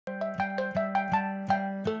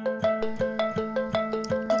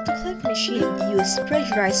autoclave machine use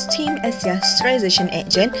pressurized steam as their sterilization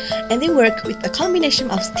agent, and they work with a combination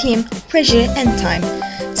of steam, pressure, and time.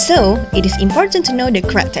 So, it is important to know the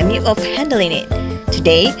correct technique of handling it.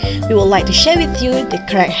 Today, we would like to share with you the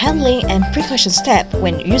correct handling and precaution step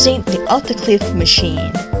when using the autoclave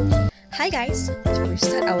machine. Hi guys! To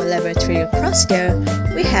restart our laboratory procedure,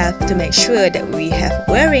 we have to make sure that we have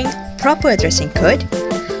wearing proper dressing code,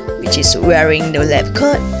 which is wearing the lab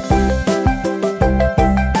coat,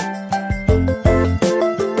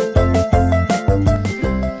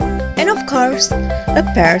 and of course, a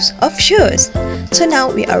pair of shoes. So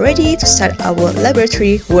now we are ready to start our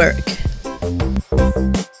laboratory work.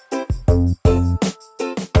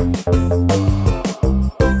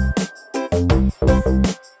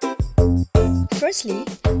 Firstly,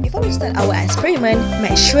 before we start our experiment,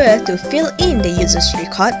 make sure to fill in the user's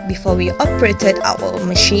record before we operated our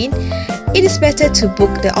machine. It is better to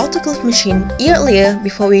book the autoclave machine earlier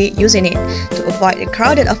before we using it to avoid the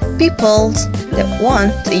crowd of people that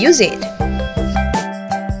want to use it.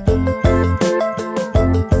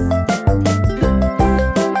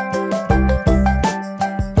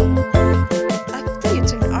 After you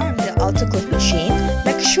turn on the autoclave machine,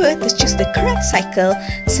 make sure to choose the correct cycle,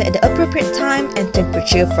 set the appropriate time and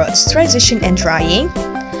temperature for sterilization and drying.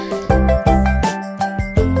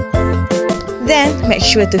 Then, make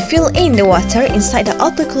sure to fill in the water inside the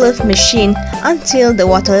autoclave machine until the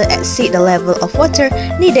water exceeds the level of water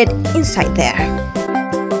needed inside there.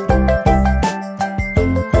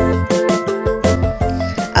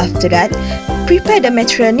 After that, prepare the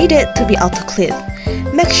material needed to be autoclaved.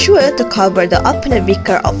 Make sure to cover the opened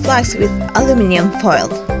beaker of flask with aluminum foil.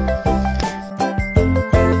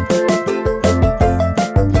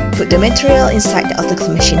 Put the material inside the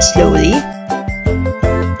autoclave machine slowly.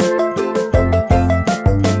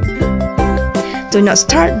 Do not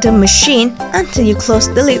start the machine until you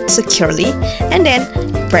close the lid securely, and then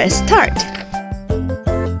press start.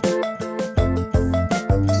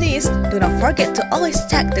 Please do not forget to always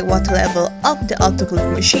check the water level of the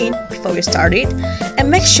autoclave machine before we start it,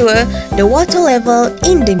 and make sure the water level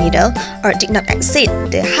in the middle or did not exceed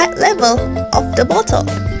the height level of the bottle.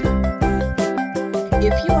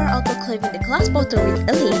 If you are autoclaving the glass bottle with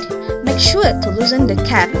a lid, make sure to loosen the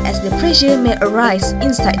cap as the pressure may arise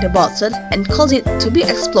inside the bottle and cause it to be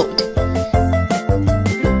explode.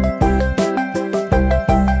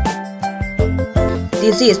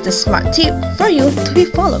 This is the smart tip for you to be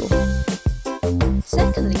followed.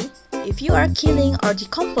 Secondly, if you are killing or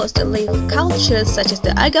decomposed leaf cultures such as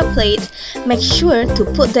the agar plate, make sure to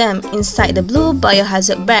put them inside the blue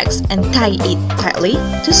biohazard bags and tie it tightly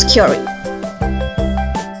to secure it.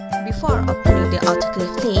 Before opening the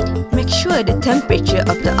autoclave lid, make sure the temperature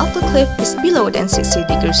of the autoclave is below than 60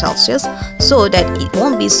 degrees Celsius so that it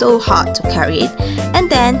won't be so hot to carry it, and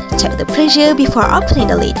then check the pressure before opening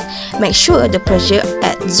the lid. Make sure the pressure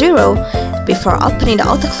at 0 before opening the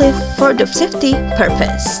autoclave for the safety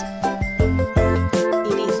purpose.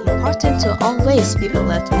 It is important to always be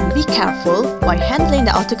alert and be careful while handling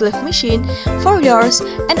the autoclave machine for yours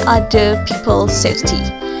and other people's safety.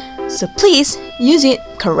 So please use it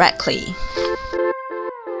correctly.